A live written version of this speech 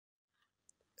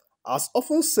As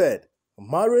often said,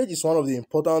 marriage is one of the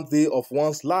important days of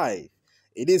one's life.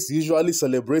 It is usually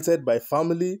celebrated by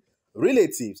family,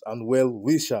 relatives, and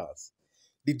well-wishers.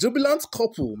 The jubilant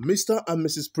couple, Mr. and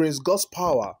Mrs. Prince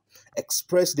Godspower,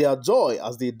 expressed their joy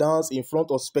as they danced in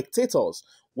front of spectators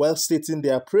while stating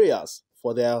their prayers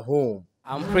for their home.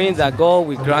 I'm praying that God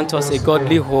will grant us a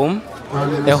godly home,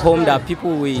 a home that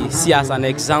people will see as an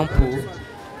example,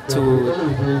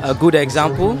 a good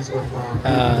example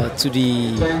to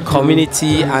the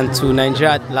community and to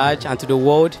Nigeria at large and to the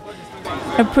world.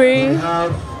 I pray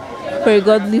for a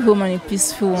godly home and a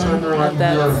peaceful one like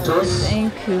that.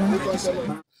 Thank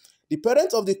you. The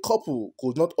parents of the couple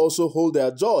could not also hold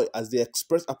their joy as they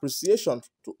expressed appreciation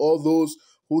to all those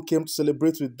who came to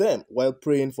celebrate with them while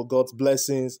praying for God's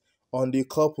blessings on the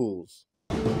couples.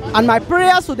 And my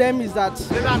prayers to them is that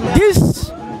this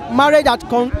marriage that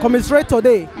commiserate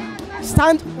today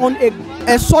stand on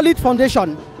a solid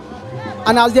foundation,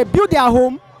 and as they build their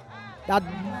home, that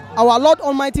our Lord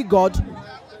Almighty God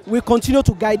will continue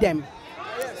to guide them.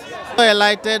 I'm so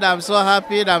elated, I'm so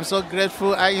happy, I'm so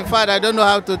grateful. In fact, I don't know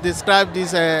how to describe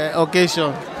this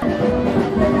occasion.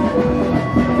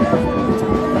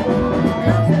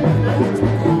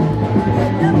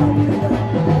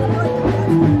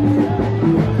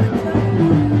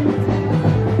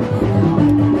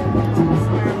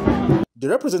 The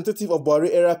representative of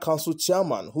Buhari Area Council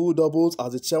Chairman, who doubles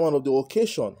as the chairman of the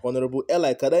occasion, Honorable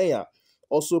Eli Kadenya,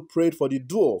 also prayed for the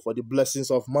duo for the blessings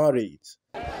of marriage.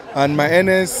 And my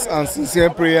earnest and sincere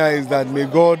prayer is that may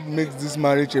God make this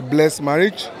marriage a blessed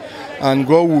marriage, and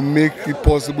God will make it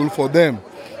possible for them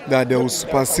that they will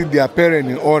supersede their parent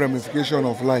in all ramifications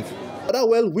of life. Other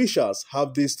well-wishers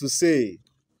have this to say.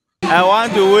 I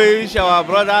want to wish our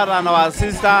brother and our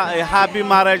sister a happy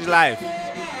marriage life.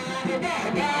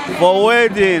 For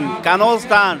wedding cannot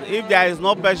stand if there is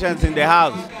no patience in the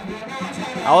house.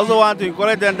 I also want to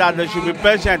encourage them that they should be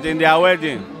patient in their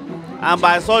wedding. And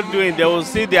by so doing, they will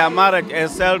see their marriage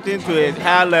exalting to a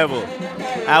higher level.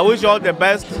 I wish all the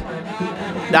best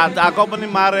that accompany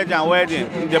marriage and wedding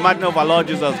in the mighty name of our Lord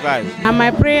Jesus Christ. And my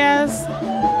prayers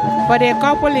for the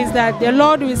couple is that the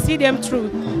Lord will see them through.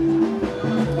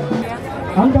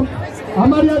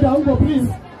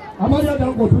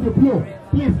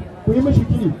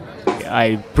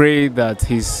 I pray that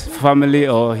his family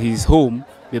or his home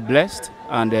be blessed,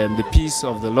 and the peace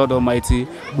of the Lord Almighty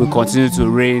will continue to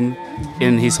reign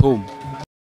in his home.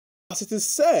 As it is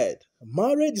said,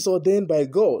 marriage is ordained by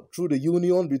God through the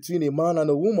union between a man and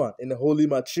a woman in a holy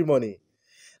matrimony.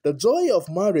 The joy of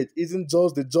marriage isn't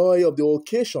just the joy of the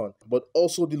occasion, but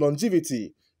also the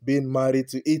longevity, being married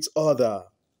to each other.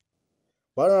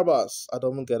 Barnabas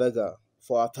Adamu Garaga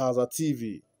for Ataza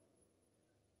TV.